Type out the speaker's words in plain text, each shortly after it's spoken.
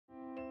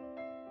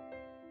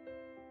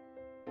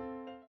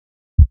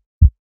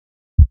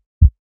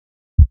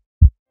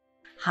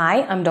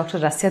Hi, I'm Dr.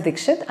 Rasya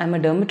Dixit. I'm a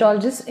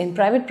dermatologist in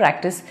private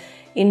practice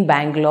in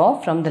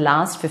Bangalore from the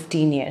last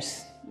 15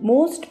 years.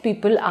 Most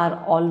people are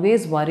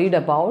always worried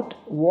about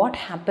what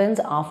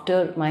happens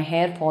after my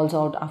hair falls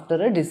out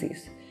after a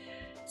disease.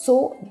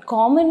 So,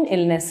 common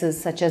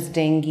illnesses such as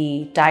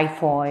dengue,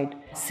 typhoid,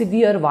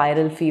 severe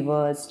viral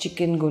fevers,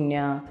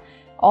 chikungunya,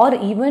 or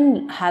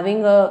even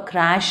having a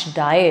crash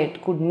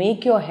diet could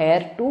make your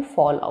hair to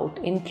fall out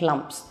in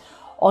clumps,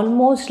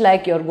 almost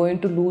like you're going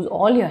to lose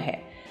all your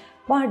hair.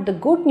 But the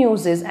good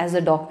news is, as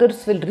the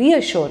doctors will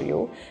reassure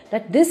you,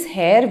 that this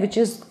hair which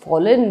is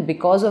fallen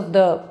because of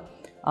the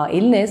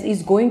illness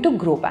is going to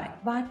grow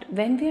back. But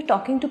when we are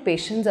talking to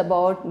patients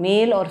about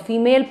male or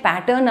female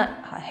pattern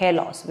hair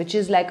loss, which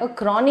is like a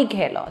chronic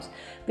hair loss,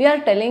 we are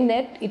telling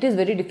that it is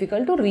very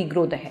difficult to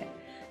regrow the hair.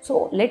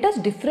 So let us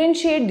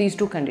differentiate these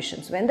two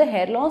conditions. When the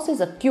hair loss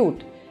is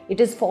acute, it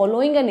is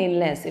following an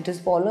illness, it is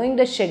following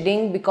the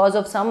shedding because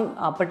of some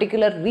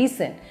particular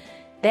reason,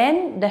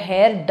 then the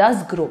hair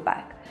does grow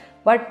back.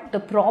 But the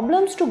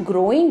problems to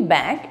growing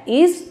back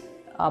is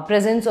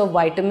presence of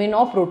vitamin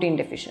or protein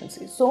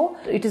deficiency. So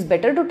it is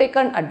better to take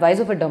an advice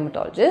of a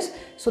dermatologist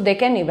so they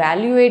can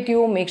evaluate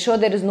you, make sure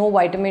there is no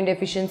vitamin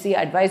deficiency,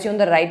 advise you on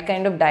the right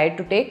kind of diet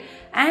to take,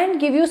 and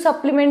give you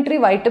supplementary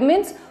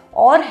vitamins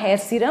or hair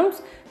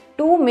serums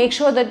to make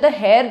sure that the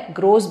hair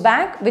grows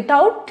back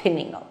without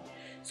thinning out.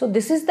 So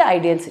this is the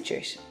ideal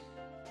situation.